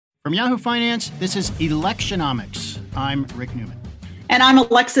From Yahoo Finance, this is Electionomics. I'm Rick Newman. And I'm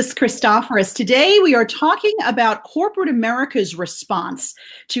Alexis Christoforous. Today, we are talking about corporate America's response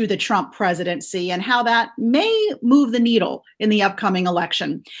to the Trump presidency and how that may move the needle in the upcoming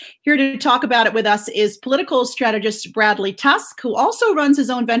election. Here to talk about it with us is political strategist Bradley Tusk, who also runs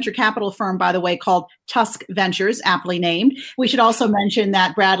his own venture capital firm, by the way, called Tusk Ventures, aptly named. We should also mention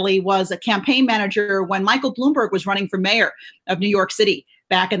that Bradley was a campaign manager when Michael Bloomberg was running for mayor of New York City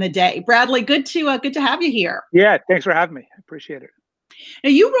back in the day. Bradley, good to have you here. Yeah, thanks for having me. I appreciate it. Now,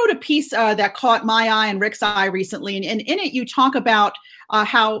 you wrote a piece that caught my eye and Rick's eye recently, and in it you talk about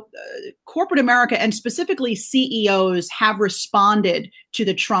how corporate America and specifically CEOs have responded to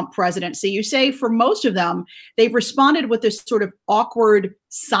the Trump presidency. You say for most of them, they've responded with this sort of awkward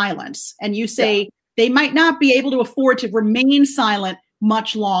silence, and you say they might not be able to afford to remain silent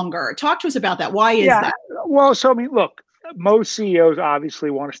much longer. Talk to us about that. Why is that? Well, so I mean, look, most CEOs obviously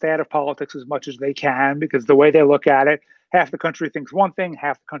want to stay out of politics as much as they can because the way they look at it, half the country thinks one thing,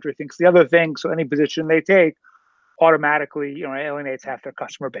 half the country thinks the other thing. So any position they take automatically, alienates half their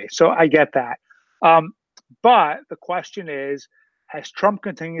customer base. So I get that. But the question is, as Trump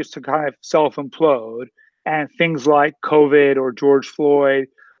continues to kind of self-implode and things like COVID or George Floyd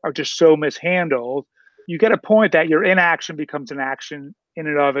are just so mishandled, you get a point that your inaction becomes an action in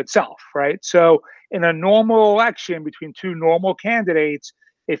and of itself, right? So in a normal election between two normal candidates,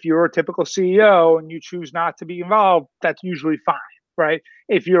 if you're a typical CEO and you choose not to be involved, that's usually fine, right?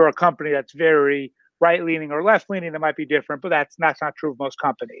 If you're a company that's very right-leaning or left-leaning, that might be different, but that's not true of most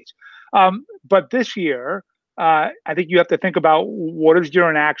companies. But this year, I think you have to think about what does your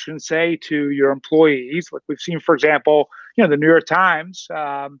inaction say to your employees? Like we've seen, for example, the New York Times,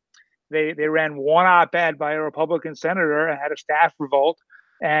 they ran one op-ed by a Republican senator and had a staff revolt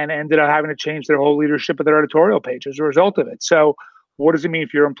and ended up having to change their whole leadership of their editorial page as a result of it. So what does it mean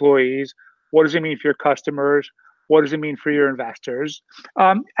for your employees? What does it mean for your customers? What does it mean for your investors?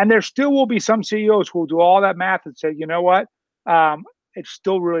 And there still will be some CEOs who will do all that math and say, you know what, it's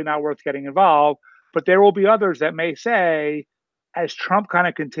still really not worth getting involved. But there will be others that may say, as Trump kind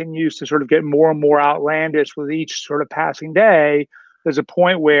of continues to sort of get more and more outlandish with each sort of passing day, there's a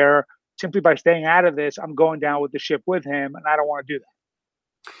point where simply by staying out of this, I'm going down with the ship with him, and I don't want to do that.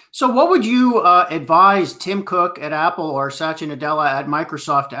 So what would you advise Tim Cook at Apple or Satya Nadella at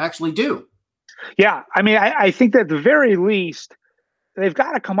Microsoft to actually do? Yeah, I mean, I think that at the very least, they've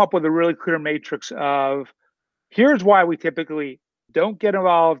got to come up with a really clear matrix of here's why we typically don't get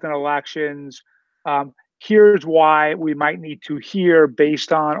involved in elections. Here's why we might need to hear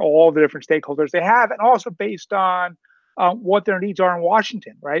based on all the different stakeholders they have and also based on what their needs are in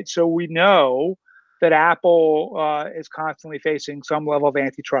Washington, right? So we know that Apple is constantly facing some level of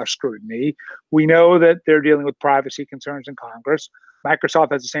antitrust scrutiny. We know that they're dealing with privacy concerns in Congress.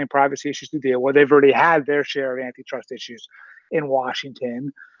 Microsoft has the same privacy issues to deal with. They've already had their share of antitrust issues in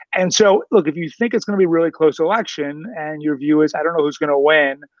Washington. And so, look, if you think it's going to be a really close election and your view is, I don't know who's going to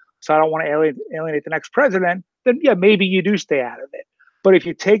win, so I don't want to alienate the next president, then yeah, maybe you do stay out of it. But if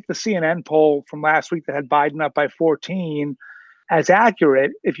you take the CNN poll from last week that had Biden up by 14 as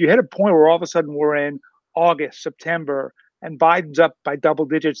accurate, if you hit a point where all of a sudden we're in August, September, and Biden's up by double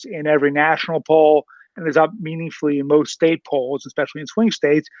digits in every national poll and is up meaningfully in most state polls, especially in swing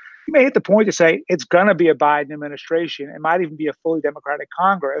states, you may hit the point to say it's going to be a Biden administration. It might even be a fully Democratic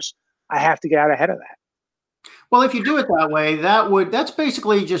Congress. I have to get out ahead of that. Well, if you do it that way, that's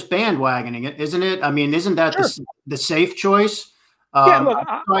basically just bandwagoning it, isn't it? I mean, isn't that the safe choice? Let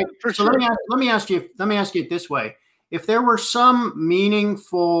me ask you it this way. If there were some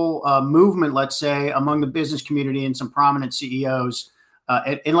meaningful movement, let's say, among the business community and some prominent CEOs,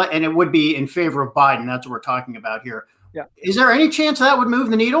 and it would be in favor of Biden, that's what we're talking about here. Yeah. Is there any chance that would move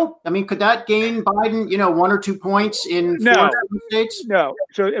the needle? I mean, could that gain Biden, 1 or 2 points in 4 states? No.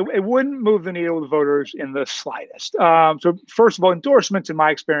 So it wouldn't move the needle with voters in the slightest. So first of all, endorsements, in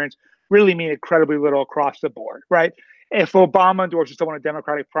my experience, really mean incredibly little across the board, right? If Obama endorses someone in a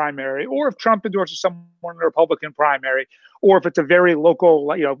Democratic primary, or if Trump endorses someone in a Republican primary, or if it's a very local,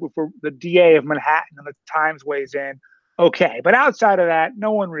 for the DA of Manhattan and the Times weighs in, okay. But outside of that,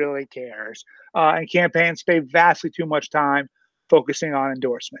 no one really cares. And campaigns spend vastly too much time focusing on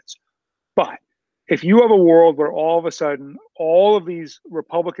endorsements. But if you have a world where all of a sudden all of these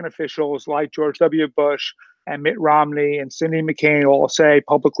Republican officials like George W. Bush and Mitt Romney and Cindy McCain all say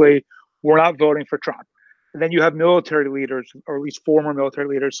publicly, we're not voting for Trump. And then you have military leaders, or at least former military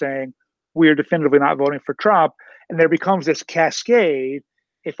leaders, saying, we are definitively not voting for Trump. And there becomes this cascade.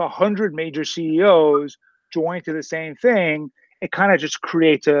 If 100 major CEOs join to the same thing, it kind of just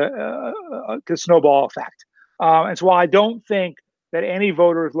creates a snowball effect. And so while I don't think that any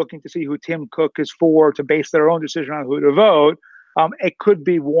voter is looking to see who Tim Cook is for to base their own decision on who to vote, it could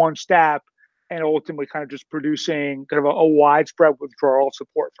be one step and ultimately kind of just producing kind of a widespread withdrawal of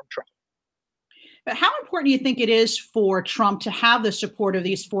support from Trump. But how important do you think it is for Trump to have the support of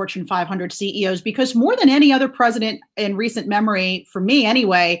these Fortune 500 CEOs? Because more than any other president in recent memory, for me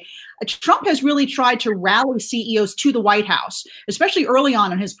anyway, Trump has really tried to rally CEOs to the White House, especially early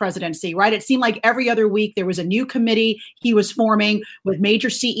on in his presidency, right? It seemed like every other week there was a new committee he was forming with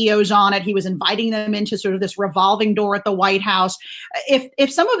major CEOs on it. He was inviting them into sort of this revolving door at the White House.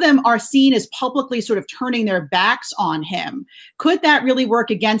 If some of them are seen as publicly sort of turning their backs on him, could that really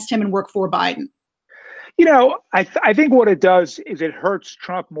work against him and work for Biden? I think what it does is it hurts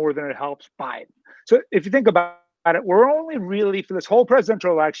Trump more than it helps Biden. So if you think about it, we're only really, for this whole presidential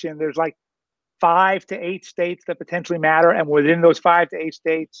election, there's like 5 to 8 states that potentially matter. And within those 5 to 8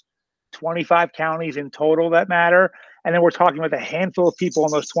 states, 25 counties in total that matter. And then we're talking about a handful of people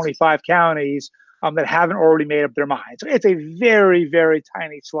in those 25 counties that haven't already made up their minds. So it's a very, very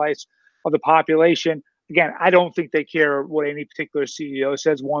tiny slice of the population. Again, I don't think they care what any particular CEO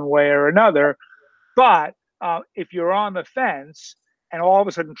says one way or another. But if you're on the fence and all of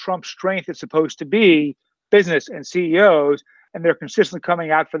a sudden Trump's strength is supposed to be business and CEOs, and they're consistently coming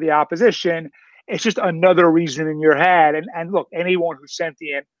out for the opposition, it's just another reason in your head. And look, anyone who's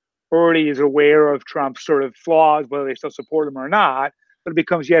sentient already is aware of Trump's sort of flaws, whether they still support him or not, but it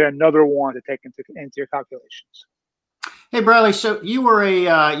becomes yet another one to take into your calculations. Hey, Bradley. So you were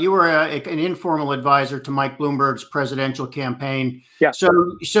an informal advisor to Mike Bloomberg's presidential campaign. Yeah.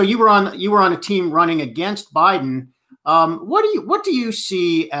 So you were on a team running against Biden. What do you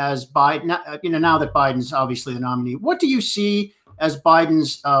see as Biden? Now that Biden's obviously the nominee, what do you see as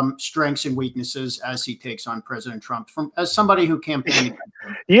Biden's strengths and weaknesses as he takes on President Trump? As somebody who campaigned against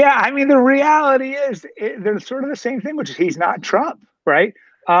him. Yeah, I mean, the reality is they're sort of the same thing, which is he's not Trump, right?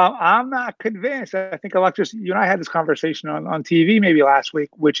 I'm not convinced. I think, Alexis, you and I had this conversation on TV maybe last week,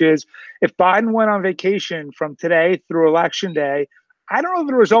 which is if Biden went on vacation from today through Election Day, I don't know if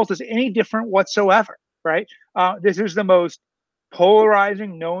the result is any different whatsoever, right? This is the most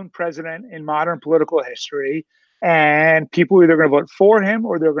polarizing known president in modern political history, and people are either going to vote for him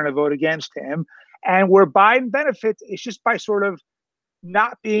or they're going to vote against him. And where Biden benefits is just by sort of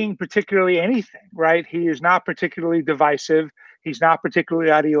not being particularly anything, right? He is not particularly divisive. He's not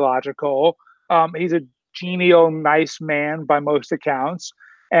particularly ideological. He's a genial, nice man by most accounts.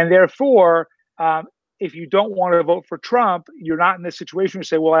 And therefore, if you don't want to vote for Trump, you're not in this situation where you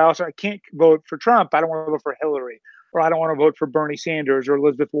say, well, I can't vote for Trump. I don't want to vote for Hillary, or I don't want to vote for Bernie Sanders or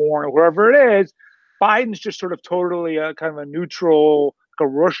Elizabeth Warren or whoever it is. Biden's just sort of totally kind of a neutral, like a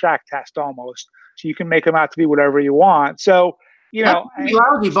Rorschach test almost. So you can make him out to be whatever you want. So, that's a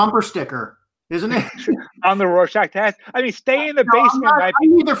lousy bumper sticker, isn't it? On the Rorschach test. I mean, stay in the basement. I'm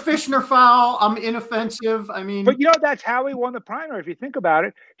neither fish nor fowl. I'm inoffensive. I mean, but that's how he won the primary. If you think about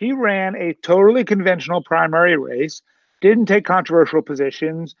it, he ran a totally conventional primary race, didn't take controversial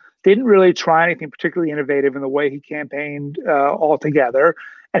positions, didn't really try anything particularly innovative in the way he campaigned altogether.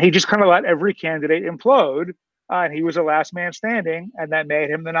 And he just kind of let every candidate implode. And he was the last man standing, and that made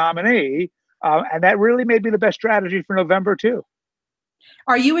him the nominee. And that really may be the best strategy for November, too.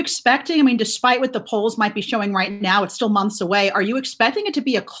 Are you expecting, I mean, despite what the polls might be showing right now, it's still months away. Are you expecting it to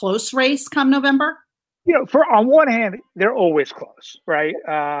be a close race come November? On one hand, they're always close, right?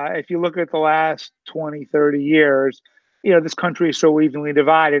 If you look at the last 20, 30 years, this country is so evenly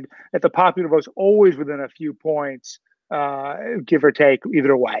divided that the popular vote's always within a few points, give or take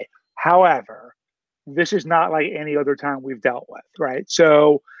either way. However, this is not like any other time we've dealt with, right?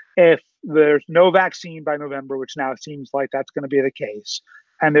 So if there's no vaccine by November, which now seems like that's going to be the case,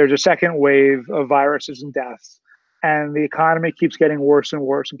 and there's a second wave of viruses and deaths, and the economy keeps getting worse and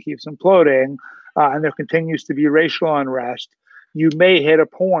worse and keeps imploding, and there continues to be racial unrest, you may hit a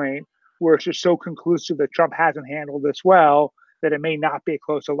point where it's just so conclusive that Trump hasn't handled this well that it may not be a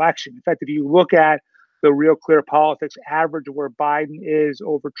close election. In fact, if you look at the Real Clear Politics average of where Biden is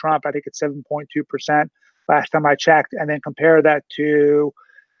over Trump, I think it's 7.2% last time I checked, and then compare that to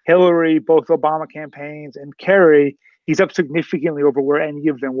Hillary, both Obama campaigns, and Kerry, he's up significantly over where any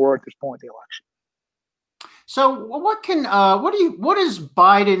of them were at this point in the election. So what does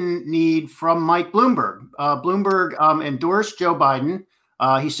Biden need from Mike Bloomberg? Bloomberg endorsed Joe Biden.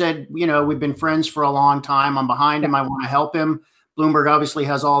 He said, we've been friends for a long time. I'm behind him. I want to help him. Bloomberg obviously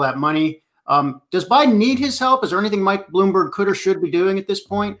has all that money. Does Biden need his help? Is there anything Mike Bloomberg could or should be doing at this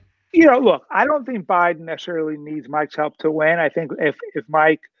point? Look, I don't think Biden necessarily needs Mike's help to win. I think if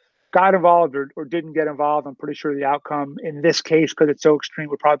Mike got involved or didn't get involved, I'm pretty sure the outcome in this case, because it's so extreme,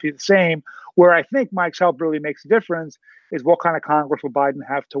 would probably be the same. Where I think Mike's help really makes a difference is what kind of Congress will Biden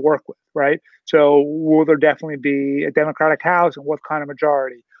have to work with, right? So will there definitely be a Democratic House, and what kind of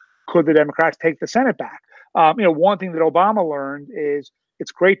majority? Could the Democrats take the Senate back? One thing that Obama learned is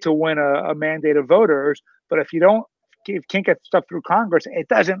it's great to win a mandate of voters, but if you can't get stuff through Congress, it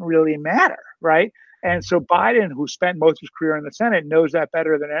doesn't really matter, right? And so Biden, who spent most of his career in the Senate, knows that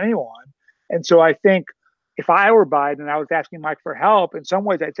better than anyone. And so I think if I were Biden and I was asking Mike for help, in some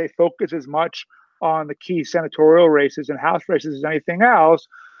ways I'd say focus as much on the key senatorial races and House races as anything else.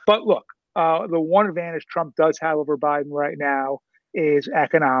 But look, the one advantage Trump does have over Biden right now is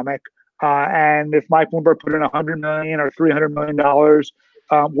economic. And if Mike Bloomberg put in $100 million or $300 million,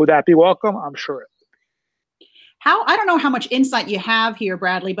 would that be welcome? I'm sure. I don't know how much insight you have here,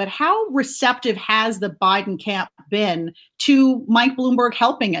 Bradley, but how receptive has the Biden camp been to Mike Bloomberg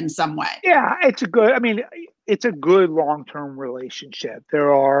helping in some way? Yeah, it's a good long-term relationship.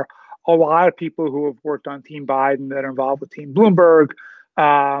 There are a lot of people who have worked on Team Biden that are involved with Team Bloomberg.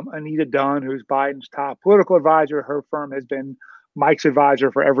 Anita Dunn, who's Biden's top political advisor, her firm has been Mike's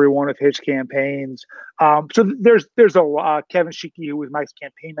advisor for every one of his campaigns. So there's a lot. Kevin Sheekey, who was Mike's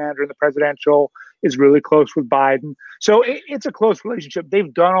campaign manager in the presidential, is really close with Biden. So it's a close relationship.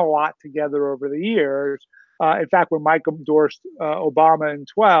 They've done a lot together over the years. In fact, when Mike endorsed Obama in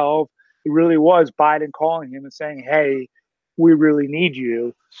 2012, it really was Biden calling him and saying, "Hey, we really need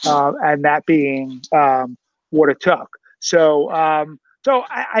you," and that being what it took. So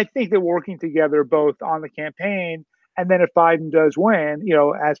I think they're working together both on the campaign. And then if Biden does win,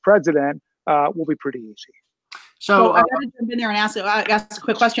 as president, will be pretty easy. So I got to jump in there and ask a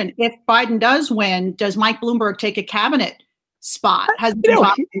quick question. If Biden does win, does Mike Bloomberg take a cabinet spot?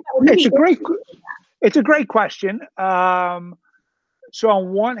 It's a great question. So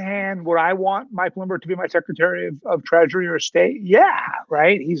on one hand, would I want Mike Bloomberg to be my Secretary of Treasury or State? Yeah,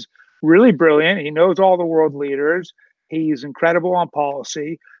 right. He's really brilliant. He knows all the world leaders. He's incredible on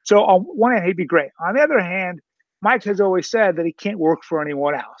policy. So on one hand, he'd be great. On the other hand, Mike has always said that he can't work for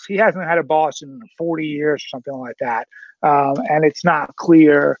anyone else. He hasn't had a boss in 40 years or something like that. And it's not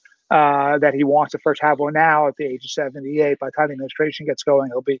clear that he wants to first have one now at the age of 78. By the time the administration gets going,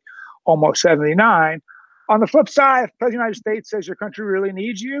 he'll be almost 79. On the flip side, if the President of the United States says your country really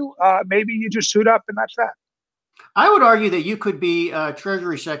needs you, maybe you just suit up and that's that. I would argue that you could be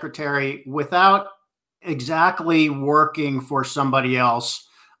Treasury Secretary without exactly working for somebody else.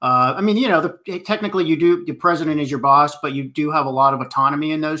 Technically you do, the president is your boss, but you do have a lot of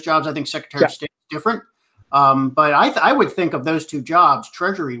autonomy in those jobs. I think Secretary of State is different. But I would think of those two jobs,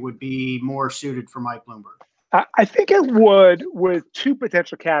 Treasury would be more suited for Mike Bloomberg. I think it would, with two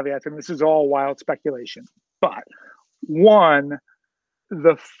potential caveats, and this is all wild speculation. But one,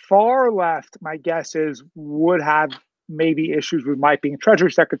 the far left, my guess is, would have maybe issues with Mike being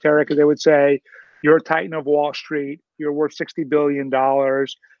Treasury Secretary because they would say, you're a titan of Wall Street, you're worth $60 billion.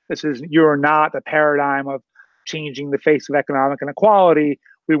 You're not the paradigm of changing the face of economic inequality.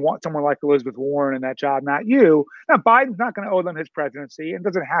 We want someone like Elizabeth Warren in that job, not you. Now, Biden's not going to owe them his presidency and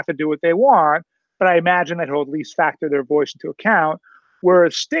doesn't have to do what they want, but I imagine that he'll at least factor their voice into account,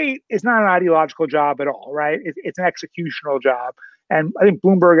 whereas state is not an ideological job at all, right? It's an executional job. And I think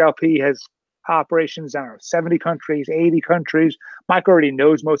Bloomberg LP has operations in 70 countries, 80 countries. Mike already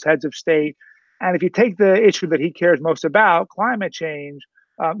knows most heads of state. And if you take the issue that he cares most about, climate change,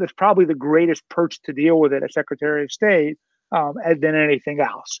 that's probably the greatest perch to deal with it as Secretary of State than anything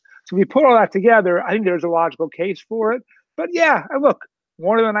else. So if you put all that together, I think there's a logical case for it. But yeah, look,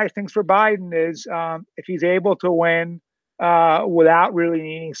 one of the nice things for Biden is if he's able to win without really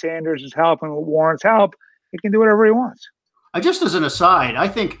needing Sanders' help and Warren's help, he can do whatever he wants. Just as an aside, I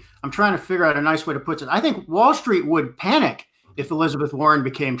think I'm trying to figure out a nice way to put it. I think Wall Street would panic if Elizabeth Warren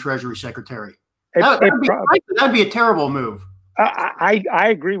became Treasury Secretary. That'd be a terrible move. I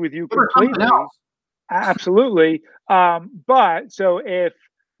agree with you completely. Absolutely. But so if,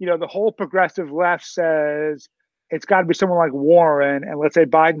 the whole progressive left says it's got to be someone like Warren, and let's say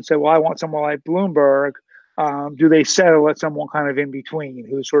Biden said, well, I want someone like Bloomberg, do they settle at someone kind of in between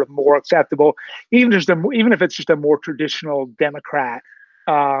who's sort of more acceptable, even if it's just a more traditional Democrat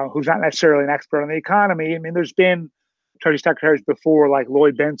who's not necessarily an expert on the economy? I mean, there's been Treasury secretaries before, like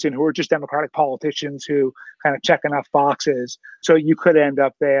Lloyd Bentsen, who are just Democratic politicians who kind of check enough boxes. So you could end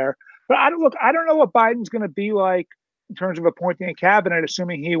up there. But I don't know what Biden's going to be like in terms of appointing a cabinet,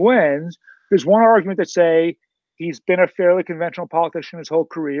 assuming he wins. There's one argument that say he's been a fairly conventional politician his whole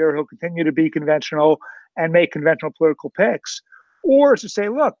career. He'll continue to be conventional and make conventional political picks. Or to say,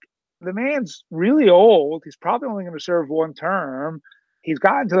 look, the man's really old. He's probably only going to serve one term. He's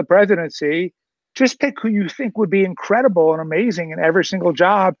gotten to the presidency. Just pick who you think would be incredible and amazing in every single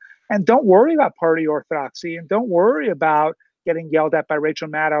job And don't worry about party orthodoxy, and don't worry about getting yelled at by Rachel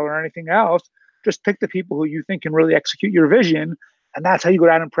Maddow or anything else. Just pick the people who you think can really execute your vision, and that's how you go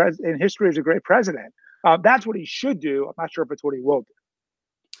down in history as a great president. That's what he should do. I'm not sure if it's what he will do.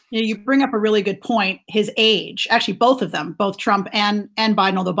 You bring up a really good point. His age, actually, both of them, both Trump and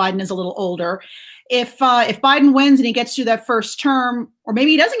Biden, although Biden is a little older. If Biden wins and he gets through that first term, or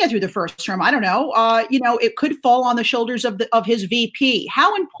maybe he doesn't get through the first term, I don't know. It could fall on the shoulders of his VP.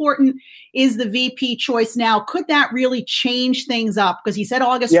 How important is the VP choice now? Could that really change things up? Because he said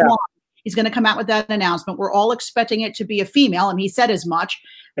August 1, he's going to come out with that announcement. We're all expecting it to be a female, and he said as much.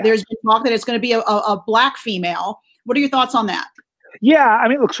 Yeah. There's been talk that it's going to be a black female. What are your thoughts on that? Yeah, I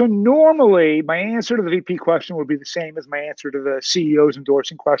mean, look, so normally my answer to the VP question would be the same as my answer to the CEO's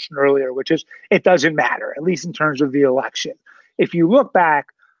endorsing question earlier, which is it doesn't matter, at least in terms of the election. If you look back,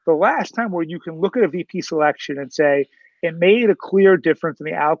 the last time where you can look at a VP selection and say it made a clear difference in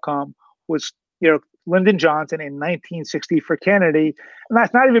the outcome was, Lyndon Johnson in 1960 for Kennedy. And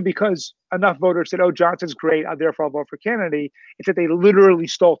that's not even because enough voters said, oh, Johnson's great, therefore I'll vote for Kennedy. It's that they literally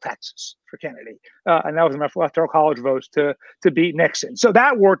stole Texas for Kennedy. And that was enough electoral college votes to beat Nixon. So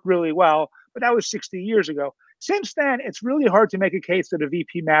that worked really well, but that was 60 years ago. Since then, it's really hard to make a case that a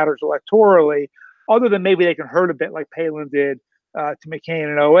VP matters electorally, other than maybe they can hurt a bit like Palin did to McCain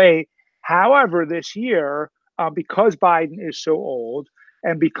in 2008. However, this year, because Biden is so old,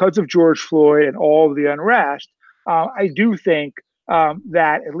 and because of George Floyd and all of the unrest, I do think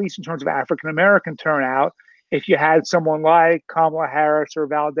that, at least in terms of African-American turnout, if you had someone like Kamala Harris or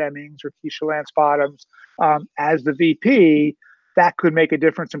Val Demings or Keisha Lance Bottoms as the VP, that could make a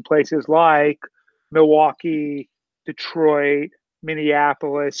difference in places like Milwaukee, Detroit,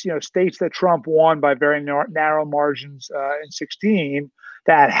 Minneapolis, states that Trump won by very narrow margins in 2016,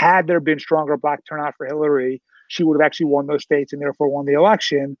 that had there been stronger black turnout for Hillary, she would have actually won those states and therefore won the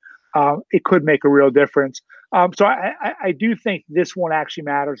election. It could make a real difference. So I do think this one actually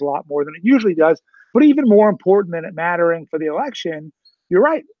matters a lot more than it usually does. But even more important than it mattering for the election, you're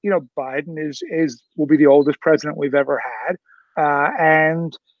right. Biden will be the oldest president we've ever had,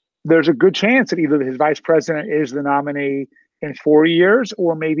 and there's a good chance that either his vice president is the nominee in 4 years,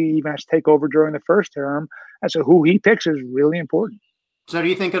 or maybe even has to take over during the first term. And so who he picks is really important. So do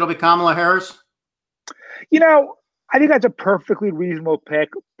you think it'll be Kamala Harris? I think that's a perfectly reasonable pick.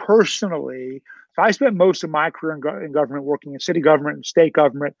 Personally, I spent most of my career in government working in city government and state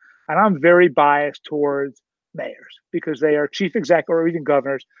government, and I'm very biased towards mayors because they are chief executive, or even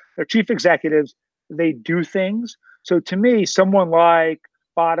governors. They're chief executives. They do things. So to me, someone like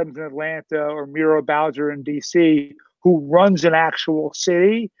Bottoms in Atlanta or Muriel Bowser in D.C., who runs an actual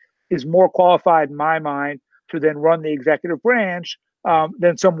city, is more qualified in my mind to then run the executive branch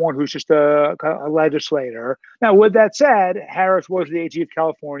than someone who's just a legislator. Now, with that said, Harris was the AG of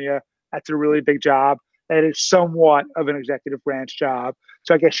California. That's a really big job. That is somewhat of an executive branch job.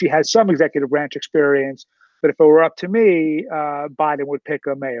 So I guess she has some executive branch experience. But if it were up to me, Biden would pick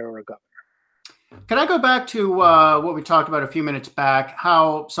a mayor or a governor. Can I go back to what we talked about a few minutes back,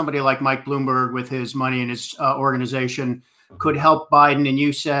 how somebody like Mike Bloomberg with his money and his organization could help Biden? And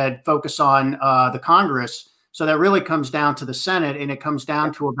you said focus on the Congress. So that really comes down to the Senate, and it comes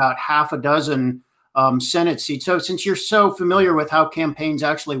down to about half a dozen Senate seats. So since you're so familiar with how campaigns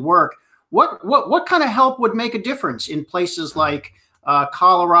actually work, what kind of help would make a difference in places like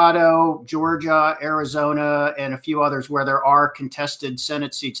Colorado, Georgia, Arizona, and a few others where there are contested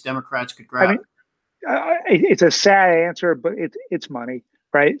Senate seats Democrats could grab? It's a sad answer, but it's money,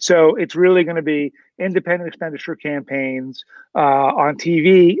 right? So it's really going to be independent expenditure campaigns on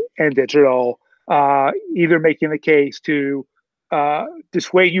TV and digital, either making the case to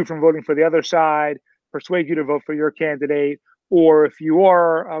dissuade you from voting for the other side, persuade you to vote for your candidate, or if you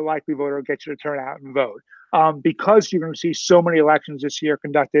are a likely voter, get you to turn out and vote. Because you're going to see so many elections this year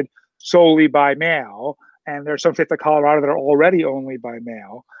conducted solely by mail, and there are some states like Colorado that are already only by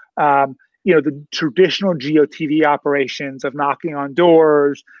mail. The traditional GOTV operations of knocking on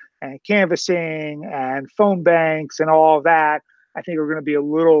doors and canvassing and phone banks and all of that, I think are going to be a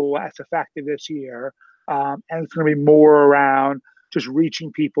little less effective this year. And it's going to be more around just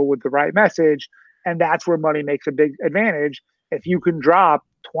reaching people with the right message. And that's where money makes a big advantage. If you can drop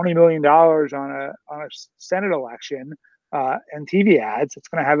 $20 million on a Senate election and TV ads, it's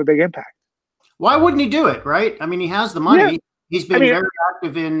going to have a big impact. Why wouldn't he do it, right? I mean, he has the money. Yeah. He's been very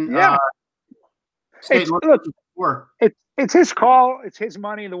active in state before. It's his call. It's his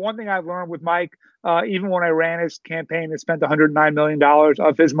money. The one thing I've learned with Mike, even when I ran his campaign and spent $109 million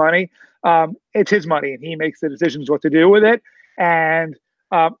of his money, it's his money, and he makes the decisions what to do with it. And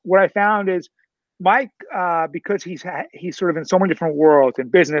what I found is Mike, because he's sort of in so many different worlds, in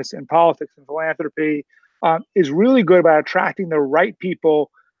business, in politics, and philanthropy, is really good about attracting the right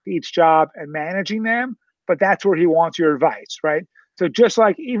people to each job and managing them. But that's where he wants your advice, right? So just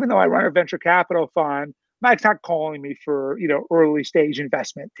like, even though I run a venture capital fund, Mike's not calling me for, early stage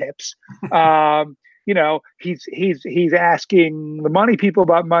investment tips. He's asking the money people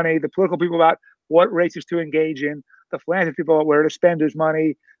about money, the political people about what races to engage in, the philanthropy people about where to spend his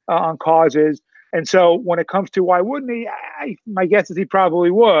money on causes. And so when it comes to why wouldn't he, my guess is he probably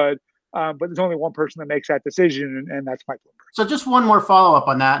would. But there's only one person that makes that decision, and that's Mike Bloomberg. So just one more follow-up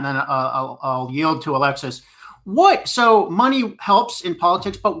on that, and then I'll yield to Alexis. So money helps in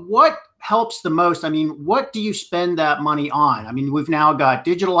politics, but what helps the most? I mean, what do you spend that money on? I mean, we've now got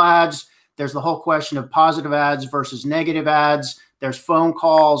digital ads. There's the whole question of positive ads versus negative ads. There's phone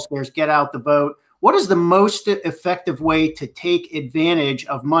calls. There's get out the vote. What is the most effective way to take advantage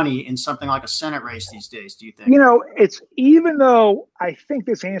of money in something like a Senate race these days, do you think? It's, even though I think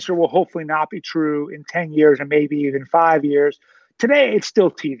this answer will hopefully not be true in 10 years and maybe even 5 years, today it's still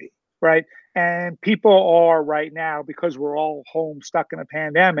TV, right? And people are right now, because we're all home stuck in a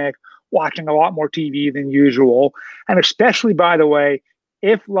pandemic, watching a lot more TV than usual. And especially, by the way,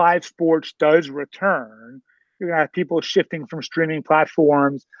 if live sports does return, you're going to have people shifting from streaming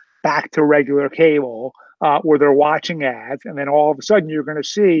platforms back to regular cable, where they're watching ads. And then all of a sudden, you're going to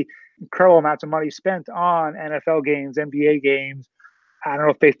see incredible amounts of money spent on NFL games, NBA games. I don't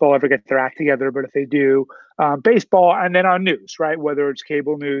know if baseball ever gets their act together, but if they do, baseball, and then on news, right? Whether it's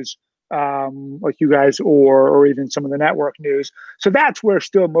cable news, like you guys, or even some of the network news. So that's where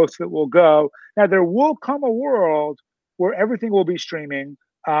still most of it will go. Now, there will come a world where everything will be streaming,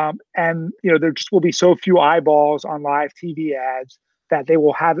 and there just will be so few eyeballs on live TV ads that they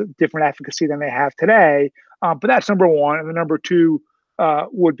will have different efficacy than they have today. But that's number one. And the number two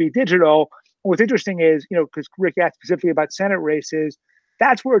would be digital. What's interesting is, because Rick asked specifically about Senate races,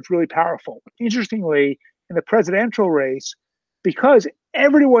 that's where it's really powerful. Interestingly, in the presidential race, because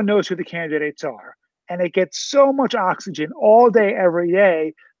everyone knows who the candidates are, and it gets so much oxygen all day, every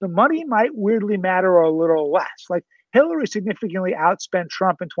day, the money might weirdly matter a little less. Like, Hillary significantly outspent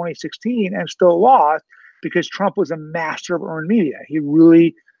Trump in 2016 and still lost because Trump was a master of earned media. He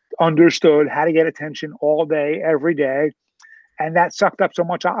really understood how to get attention all day, every day. And that sucked up so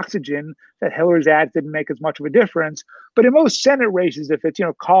much oxygen that Hillary's ads didn't make as much of a difference. But in most Senate races, if it's,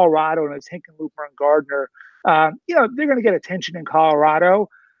 Colorado and it's Hickenlooper and Gardner, they're going to get attention in Colorado,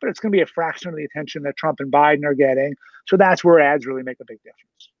 but it's going to be a fraction of the attention that Trump and Biden are getting. So that's where ads really make a big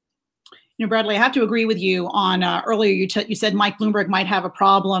difference. Bradley, I have to agree with you on earlier. You said Mike Bloomberg might have a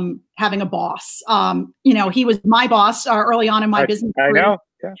problem having a boss. He was my boss early on in my business career. I know.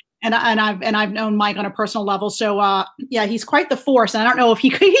 Yeah. And I've known Mike on a personal level. So he's quite the force. And I don't know if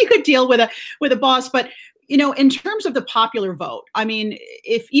he could deal with a boss, but in terms of the popular vote, I mean,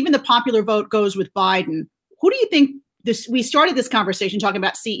 if even the popular vote goes with Biden, who do you think we started this conversation talking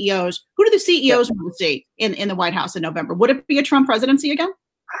about CEOs. Who do the CEOs want to see in the White House in November? Would it be a Trump presidency again?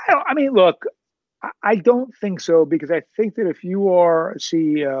 Look, I don't think so, because I think that if you are a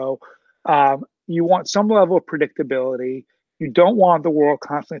CEO, you want some level of predictability. You don't want the world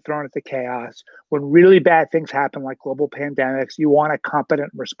constantly thrown into chaos. When really bad things happen, like global pandemics, you want a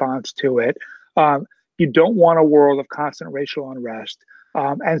competent response to it. You don't want a world of constant racial unrest.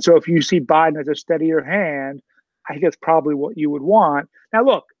 And so if you see Biden as a steadier hand, I think that's probably what you would want. Now,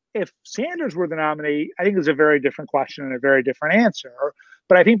 look, if Sanders were the nominee, I think it's a very different question and a very different answer.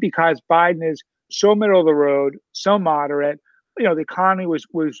 But I think because Biden is so middle of the road, so moderate, the economy was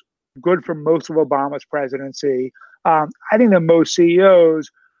good for most of Obama's presidency. I think that most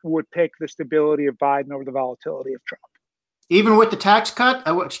CEOs would pick the stability of Biden over the volatility of Trump. Even with the tax cut,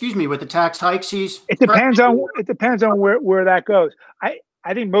 with the tax hikes, it depends on where that goes. I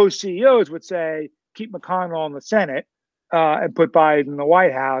think most CEOs would say keep McConnell in the Senate and put Biden in the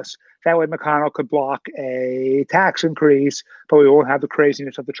White House. That way McConnell could block a tax increase, but we won't have the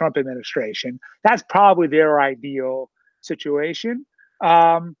craziness of the Trump administration. That's probably their ideal situation.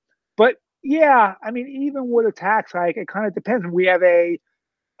 But yeah, even with a tax hike, it kind of depends. We have a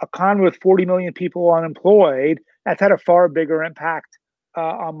economy with 40 million people unemployed. That's had a far bigger impact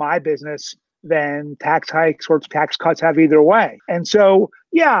on my business than tax hikes or tax cuts have either way. And so,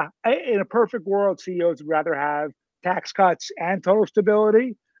 yeah, in a perfect world, CEOs would rather have tax cuts and total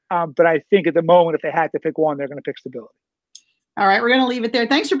stability. But I think at the moment, if they had to pick one, they're going to pick stability. All right, we're going to leave it there.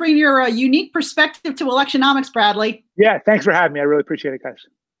 Thanks for bringing your unique perspective to Electionomics, Bradley. Yeah, thanks for having me. I really appreciate it, guys.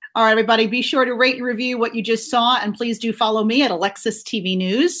 All right, everybody, be sure to rate and review what you just saw, and please do follow me at Alexis TV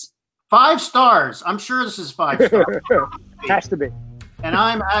News. 5 stars. I'm sure this is 5 stars. Has to be. And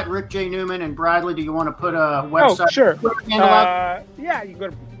I'm at Rick J. Newman. And Bradley, do you want to put a website? Oh, sure. Handle out? Yeah, you can go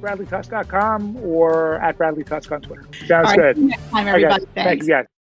to BradleyTusk.com or at BradleyTusk on Twitter. Sounds All right, good. see you next time, everybody. Okay. Thank you, guys.